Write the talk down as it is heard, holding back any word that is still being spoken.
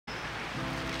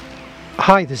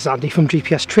Hi, this is Andy from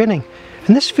GPS Training.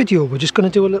 In this video we're just going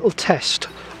to do a little test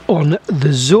on the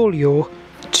Zoleo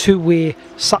two-way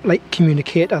satellite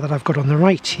communicator that I've got on the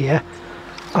right here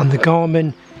and the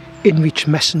Garmin inReach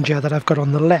Messenger that I've got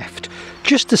on the left,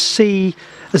 just to see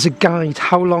as a guide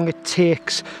how long it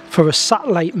takes for a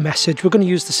satellite message. We're going to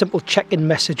use the simple check-in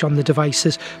message on the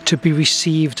devices to be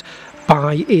received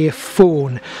by a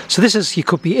phone. So this is, you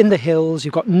could be in the hills,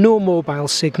 you've got no mobile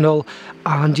signal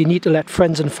and you need to let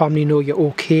friends and family know you're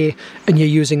okay, and you're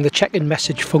using the check-in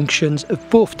message functions of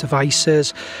both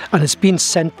devices, and it's been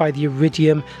sent by the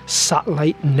Iridium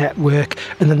satellite network.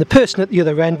 And then the person at the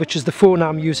other end, which is the phone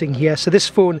I'm using here, so this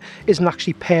phone isn't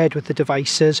actually paired with the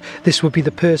devices, this would be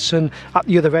the person at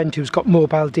the other end who's got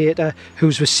mobile data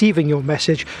who's receiving your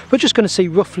message. We're just going to see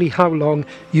roughly how long,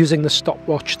 using the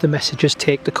stopwatch, the messages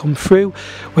take to come through.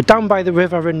 We're down by the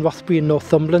river in Rothbury in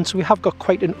Northumberland, so we have got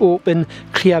quite an open,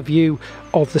 clear view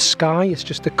of the sky. It's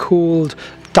just a cold,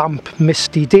 damp,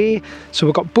 misty day. So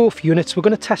we've got both units. We're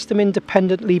going to test them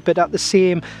independently, but at the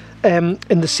same in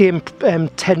the same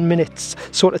 10 minutes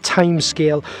sort of time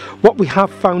scale. What we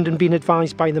have found and been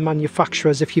advised by the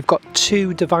manufacturers, if you've got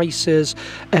two devices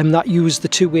that use the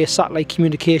two-way satellite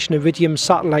communication, Iridium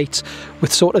satellites,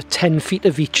 with sort of 10 feet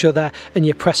of each other, and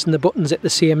you're pressing the buttons at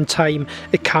the same time,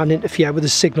 it can interfere with the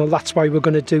signal. That's why we're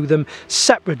going to do them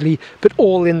separately, but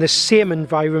all in the same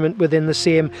environment within the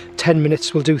same 10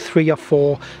 minutes. We'll do 3 or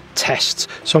 4 tests.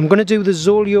 So I'm going to do the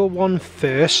Zoleo one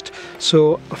first.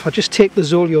 So if I just take the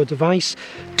Zoleo device,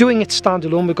 doing it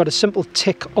standalone, we've got a simple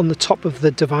tick on the top of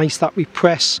the device that we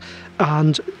press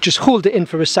and just hold it in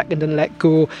for a second and let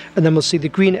go, and then we'll see the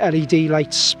green LED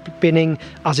light spinning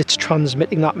as it's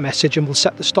transmitting that message, and we'll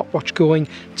set the stopwatch going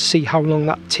to see how long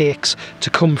that takes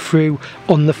to come through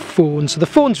on the phone. So the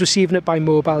phone's receiving it by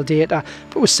mobile data,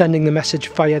 but we're sending the message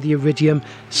via the Iridium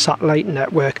satellite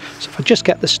network. So if I just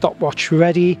get the stopwatch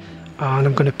ready, and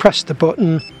I'm going to press the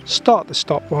button, start the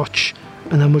stopwatch,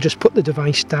 and then we'll just put the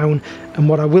device down, and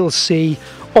what I will see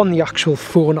on the actual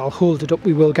phone, I'll hold it up,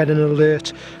 we will get an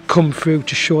alert come through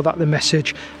to show that the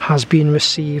message has been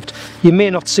received. You may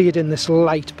not see it in this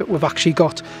light, but we've actually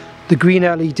got the green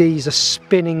LEDs are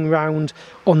spinning round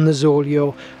on the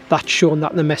Zoleo. That's showing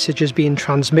that the message is being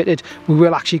transmitted. We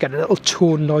will actually get a little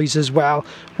tone noise as well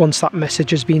once that message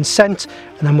has been sent,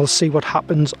 and then we'll see what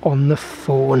happens on the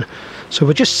phone. So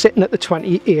we're just sitting at the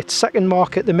 28-second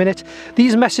mark at the minute.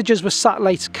 These messages with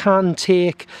satellites can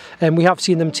take, and we have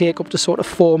seen them take up to sort of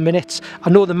 4 minutes. I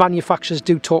know the manufacturers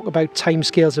do talk about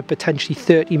timescales of potentially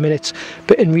 30 minutes,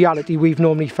 but in reality we've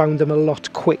normally found them a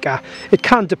lot quicker. It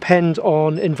can depend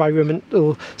on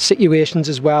environmental situations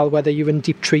as well, whether you're in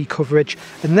deep tree coverage.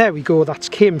 And there we go,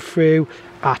 that came through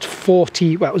at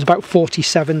 40, well, it was about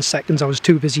 47 seconds. I was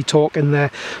too busy talking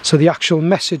there. So the actual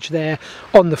message there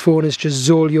on the phone is just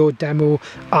Zoleo demo,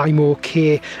 I'm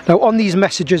okay. Now on these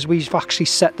messages we've actually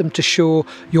set them to show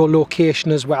your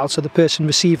location as well, so the person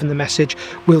receiving the message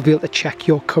will be able to check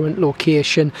your current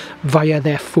location via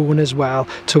their phone as well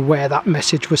to where that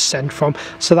message was sent from.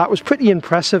 So that was pretty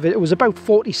impressive. It was about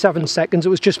 47 seconds. It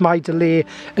was just my delay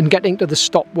in getting to the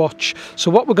stopwatch. So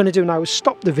what we're going to do now is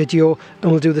stop the video, and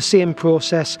we'll do the same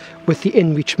process with the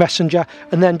inReach Messenger,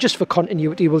 and then just for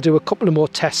continuity we'll do a couple of more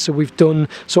tests. So we've done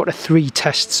sort of 3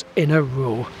 tests in a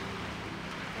row.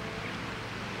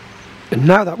 And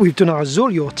now that we've done our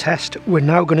Zoleo test, we're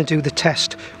now going to do the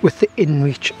test with the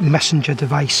inReach Messenger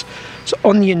device. So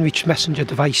on the inReach Messenger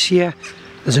device here,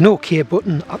 there's an OK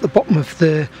button at the bottom of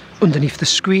underneath the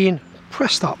screen.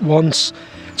 Press that once.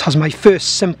 It has my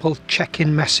first simple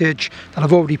check-in message that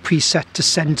I've already preset to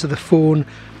send to the phone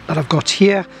that I've got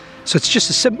here. So it's just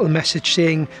a simple message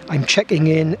saying I'm checking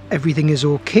in, everything is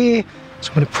okay. So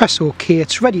I'm going to press OK,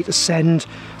 it's ready to send.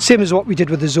 Same as what we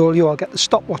did with the Zoleo, I'll get the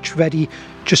stopwatch ready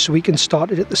just so we can start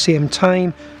it at the same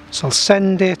time. So I'll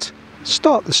send it,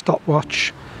 start the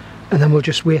stopwatch, and then we'll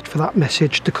just wait for that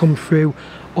message to come through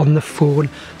on the phone.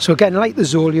 So again, like the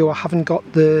Zoleo, I haven't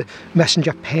got the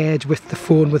Messenger paired with the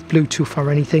phone with Bluetooth or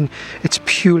anything. It's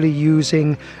purely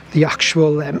using the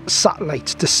actual satellite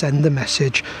to send the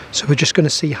message. So we're just going to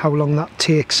see how long that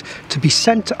takes to be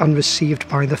sent and received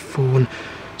by the phone.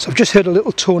 So I've just heard a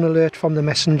little tone alert from the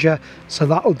Messenger, so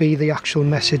that'll be the actual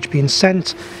message being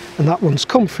sent, and that one's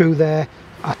come through there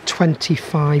at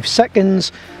 25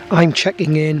 seconds. I'm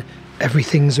checking in,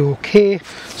 everything's okay.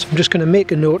 So I'm just going to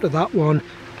make a note of that one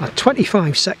at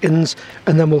 25 seconds,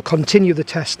 and then we'll continue the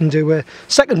test and do a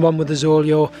second one with the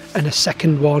Zoleo and a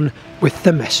second one with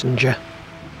the Messenger.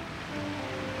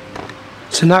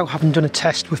 So now, having done a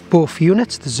test with both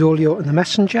units, the Zoleo and the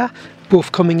Messenger,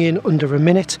 both coming in under a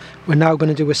minute, we're now going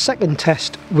to do a second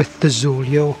test with the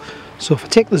Zoleo. So if I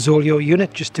take the Zoleo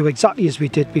unit, just do exactly as we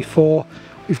did before.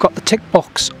 We've got the tick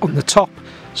box on the top,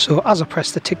 so as I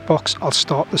press the tick box, I'll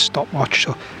start the stopwatch.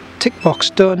 So tick box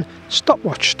done,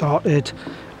 stopwatch started,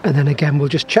 and then again we'll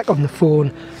just check on the phone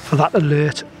for that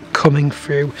alert coming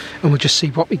through, and we'll just see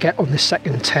what we get on the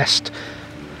second test.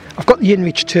 I've got the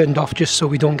inReach turned off just so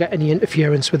we don't get any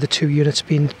interference with the two units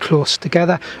being close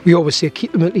together. We always say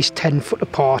keep them at least 10 foot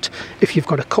apart if you've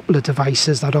got a couple of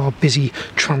devices that are busy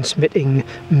transmitting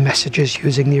messages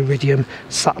using the Iridium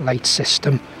satellite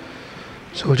system.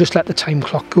 So we'll just let the time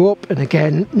clock go up, and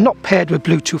again, not paired with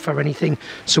Bluetooth or anything,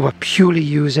 so we're purely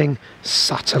using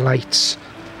satellites.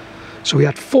 So we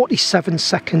had 47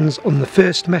 seconds on the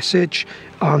first message,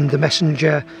 and the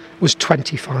messenger was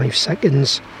 25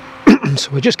 seconds. So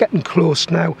we're just getting close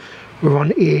now. We're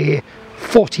on a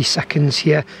 40 seconds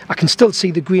here. I can still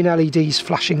see the green LEDs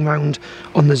flashing round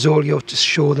on the Zoleo to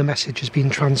show the message has been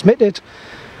transmitted.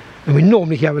 And we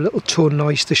normally hear a little tone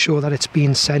noise to show that it's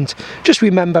being sent. Just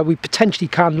remember, we potentially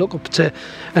can look up to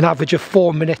an average of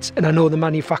 4 minutes, and I know the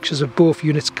manufacturers of both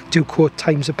units do quote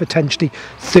times of potentially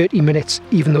 30 minutes,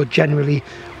 even though generally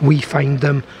we find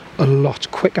them a lot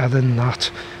quicker than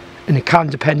that. And it can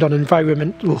depend on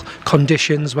environmental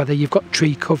conditions, whether you've got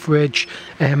tree coverage,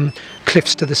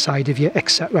 cliffs to the side of you,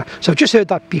 etc. So I've just heard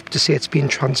that beep to say it's being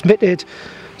transmitted,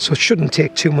 so it shouldn't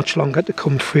take too much longer to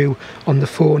come through on the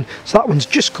phone. So that one's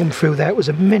just come through there. It was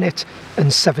 1 minute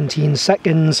and 17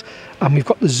 seconds, and we've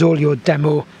got the Zoleo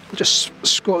demo. I'll just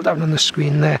scroll down on the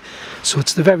screen there. So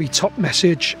it's the very top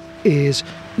message is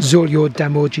Zoleo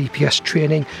demo GPS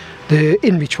training. The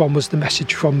inReach one was the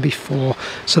message from before.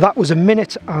 So that was 1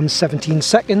 minute and 17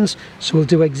 seconds. So we'll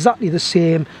do exactly the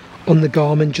same on the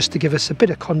Garmin, just to give us a bit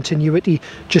of continuity,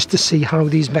 just to see how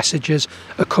these messages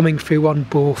are coming through on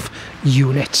both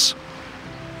units.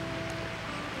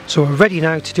 So we're ready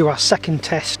now to do our second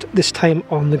test, this time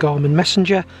on the Garmin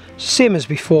Messenger. Same as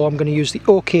before, I'm going to use the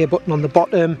OK button on the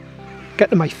bottom, get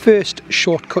to my first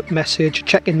shortcut message,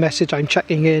 check-in message, I'm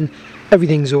checking in,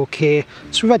 everything's okay,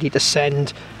 it's ready to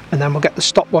send. And then we'll get the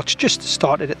stopwatch just to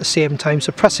start it at the same time.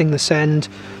 So pressing the send,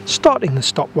 starting the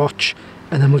stopwatch,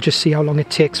 and then we'll just see how long it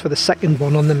takes for the second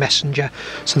one on the messenger.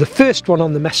 So the first one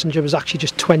on the messenger was actually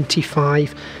just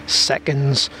 25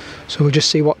 seconds. So we'll just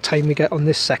see what time we get on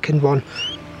this second one.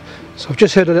 So I've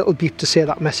just heard a little beep to say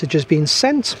that message has been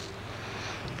sent.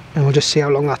 And we'll just see how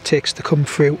long that takes to come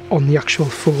through on the actual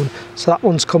phone. So that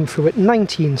one's come through at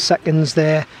 19 seconds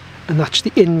there. And that's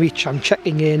the inReach, I'm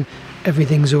checking in,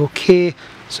 everything's okay.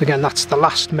 So again, that's the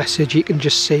last message you can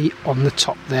just see on the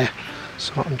top there.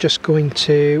 So I'm just going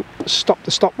to stop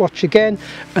the stopwatch again,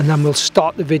 and then we'll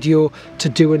start the video to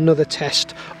do another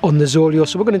test on the Zoleo.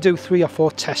 So we're going to do 3 or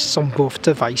 4 tests on both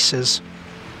devices.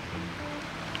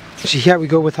 So here we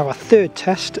go with our third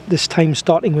test, this time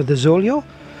starting with the Zoleo.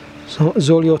 So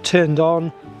Zoleo turned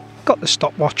on, got the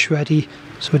stopwatch ready.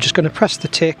 So we're just going to press the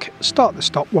tick, start the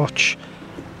stopwatch,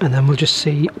 and then we'll just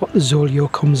see what the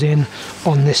Zoleo comes in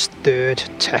on this third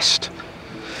test.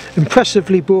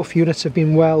 Impressively, both units have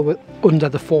been well under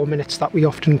the 4 minutes that we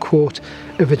often quote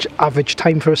average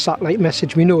time for a satellite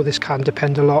message. We know this can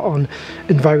depend a lot on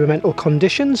environmental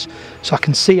conditions. So I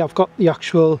can see I've got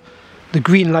the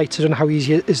green light. I don't know how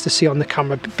easy it is to see on the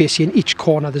camera, but basically in each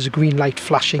corner there's a green light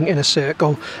flashing in a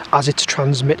circle as it's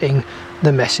transmitting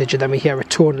the message, and then we hear a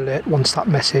tone alert once that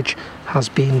message has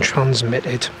been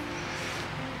transmitted.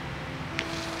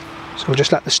 So we'll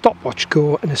just let the stopwatch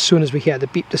go, and as soon as we hear the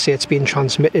beep to say it's being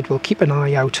transmitted, we'll keep an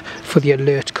eye out for the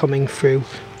alert coming through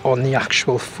on the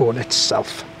actual phone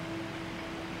itself.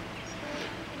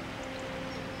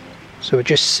 So we're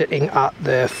just sitting at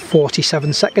the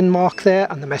 47-second mark there,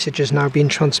 and the message is now being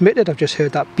transmitted. I've just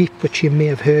heard that beep, which you may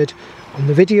have heard on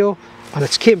the video, and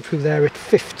it's came through there at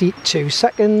 52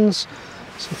 seconds.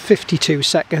 So 52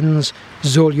 seconds,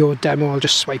 Zoleo demo. I'll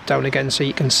just swipe down again so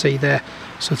you can see there.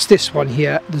 So it's this one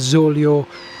here, the Zoleo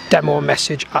demo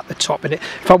message at the top. And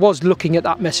if I was looking at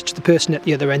that message, the person at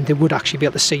the other end, they would actually be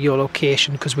able to see your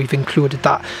location, because we've included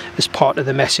that as part of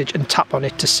the message, and tap on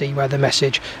it to see where the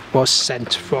message was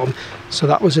sent from. So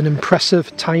that was an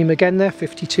impressive time again there,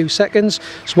 52 seconds.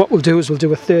 So what we'll do is we'll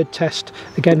do a third test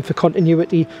again for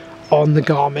continuity on the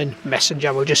Garmin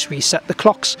Messenger. We'll just reset the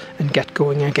clocks and get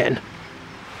going again.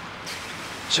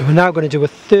 So we're now going to do a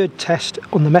third test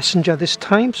on the Messenger this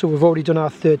time. So we've already done our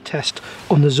third test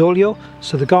on the Zoleo.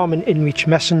 So the Garmin inReach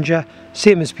Messenger,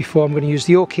 same as before, I'm going to use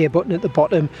the OK button at the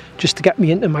bottom just to get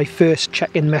me into my first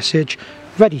check-in message,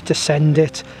 ready to send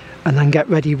it, and then get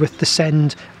ready with the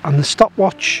send and the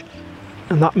stopwatch.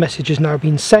 and that message has now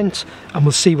been sent, and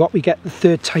we'll see what we get the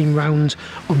third time round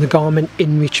on the Garmin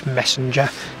inReach Messenger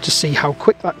to see how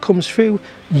quick that comes through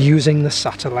using the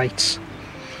satellites.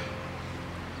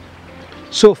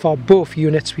 So far both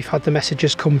units we've had the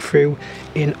messages come through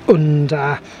in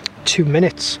under 2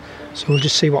 minutes, so we'll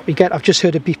just see what we get. I've just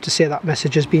heard a beep to say that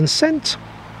message has been sent,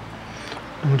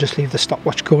 and we'll just leave the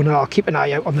stopwatch going. I'll keep an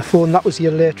eye out on the phone. That was the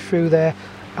alert through there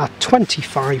at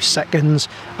 25 seconds.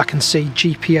 I can see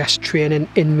GPS training,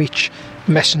 inReach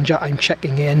Messenger. I'm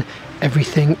checking in,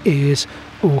 everything is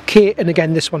okay, and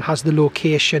again this one has the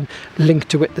location linked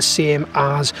to it the same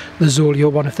as the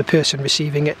Zoleo one. If the person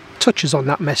receiving it touches on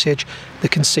that message, they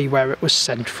can see where it was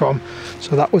sent from.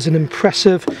 So that was an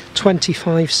impressive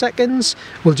 25 seconds.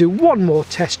 We'll do one more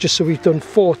test, just so we've done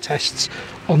 4 tests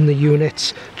on the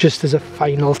units, just as a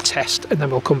final test, and then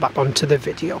we'll come back onto the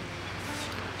video.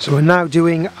 So we're now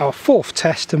doing our 4th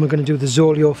test, and we're going to do the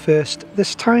Zoleo first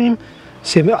this time.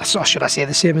 Same, or should I say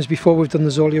the same as before, we've done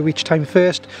the Zoleo each time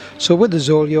first. So with the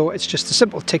Zoleo, it's just a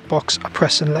simple tick box, I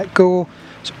press and let go.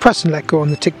 So press and let go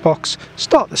on the tick box,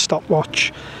 start the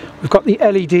stopwatch. We've got the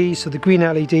LEDs, so the green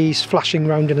LEDs flashing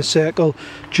round in a circle,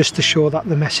 just to show that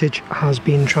the message has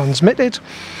been transmitted.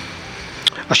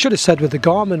 I should have said with the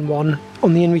Garmin one,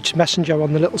 on the inReach Messenger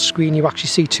on the little screen you actually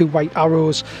see 2 white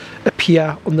arrows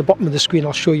appear on the bottom of the screen.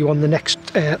 I'll show you on the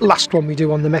next last one we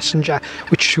do on the Messenger,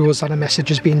 which shows that a message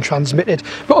has been transmitted.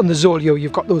 But on the Zoleo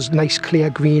you've got those nice clear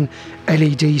green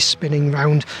LEDs spinning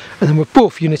round, and then with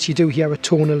both units you do hear a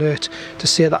tone alert to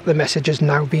say that the message has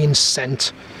now been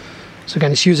sent. So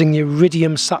again, it's using the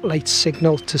Iridium satellite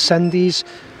signal to send these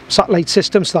satellite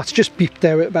systems, so that's just beeped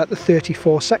there at about the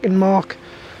 34-second mark.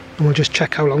 And we'll just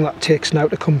check how long that takes now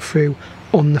to come through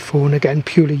on the phone, again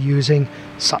purely using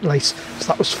satellites. So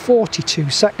that was 42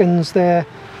 seconds there.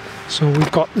 So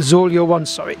we've got the Zoleo one,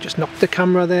 sorry, just knocked the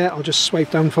camera there, I'll just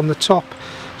swipe down from the top.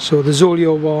 So the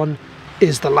Zoleo one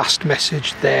is the last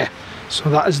message there. So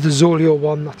that is the Zoleo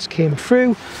one that's came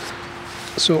through.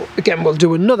 So again we'll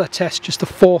do another test, just the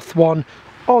 4th one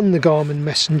on the Garmin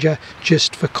Messenger,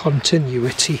 just for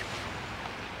continuity.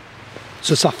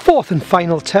 So it's our 4th and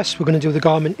final test. We're going to do the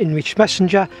Garmin inReach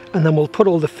Messenger, and then we'll put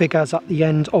all the figures at the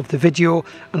end of the video,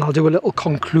 and I'll do a little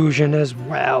conclusion as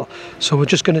well. So we're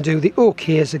just going to do the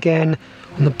OKs again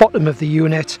on the bottom of the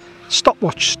unit,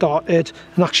 stopwatch started,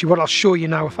 and actually what I'll show you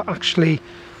now, if I actually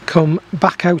come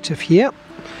back out of here,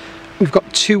 we've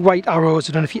got 2 white arrows.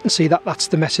 I don't know if you can see that, that's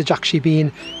the message actually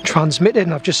being transmitted,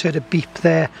 and I've just heard a beep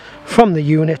there from the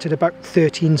unit at about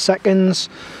 13 seconds.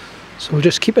 So we'll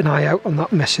just keep an eye out on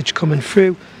that message coming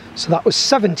through. So that was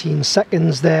 17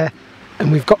 seconds there,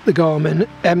 and we've got the Garmin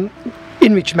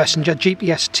inReach Messenger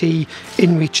GPS-T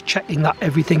inReach checking that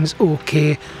everything's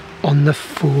okay on the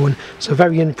phone. So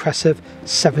very impressive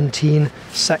 17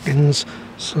 seconds.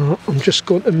 So I'm just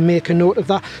going to make a note of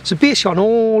that. So based on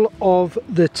all of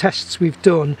the tests we've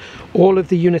done, all of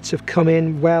the units have come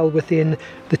in well within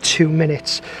the 2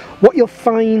 minutes. What you'll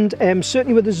find,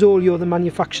 certainly with the Zoleo, the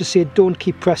manufacturers say don't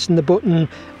keep pressing the button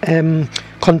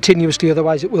continuously,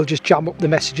 otherwise it will just jam up the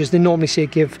messages. They normally say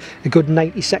give a good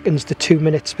 90 seconds to 2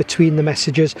 minutes between the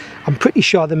messages. I'm pretty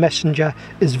sure the Messenger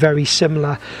is very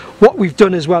similar. What we've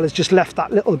done as well is just left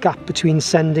that little gap between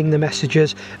sending the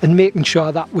messages and making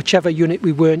sure that whichever unit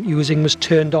we weren't using was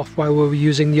turned off while we were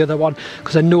using the other one,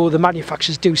 because I know the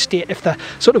manufacturers do state if they're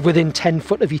sort of within 10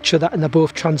 foot of each other and they're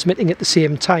both transmitting at the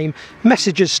same time,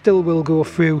 messages still will go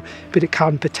through, but it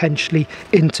can potentially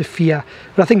interfere.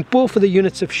 But I think both of the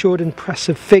units have showed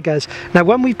impressive figures. Now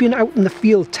when we've been out in the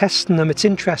field testing them, it's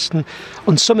interesting,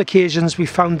 on some occasions we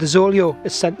found the Zoleo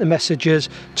has sent the messages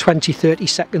 20-30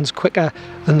 seconds quicker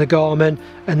than the Garmin,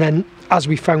 and then as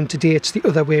we found today it's the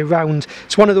other way around.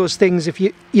 It's one of those things, if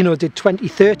you did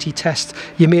 20-30 tests,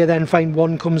 you may then find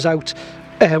one comes out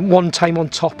one time on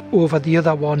top over the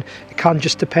other one. It can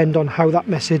just depend on how that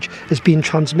message has been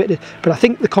transmitted, but I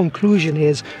think the conclusion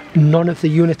is none of the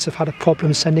units have had a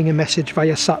problem sending a message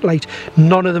via satellite.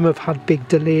 None of them have had big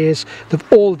delays.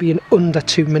 They've all been under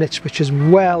 2 minutes, which is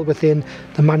well within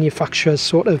the manufacturer's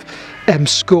sort of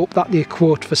scope that they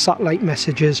quote for satellite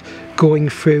messages going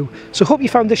through. So I hope you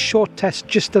found this short test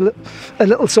just a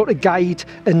little sort of guide,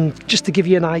 and just to give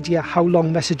you an idea how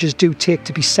long messages do take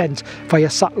to be sent via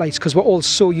satellites, because we're all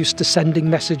so used to sending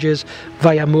messages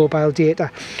via mobile data.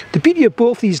 The beauty of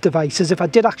both these devices, if I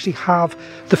did actually have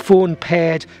the phone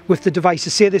paired with the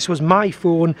devices, say this was my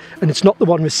phone and it's not the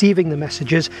one receiving the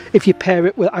messages, if you pair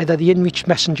it with either the inReach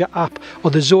Messenger app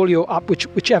or the Zoleo app,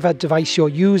 whichever device you're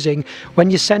using, when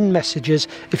you send messages,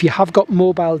 if you have got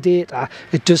mobile data,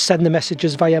 it does send the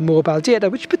messages via mobile data,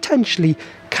 which potentially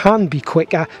can be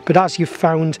quicker, but as you've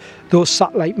found, those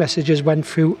satellite messages went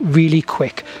through really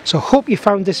quick. So hope you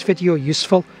found this video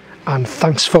useful, and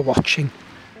thanks for watching.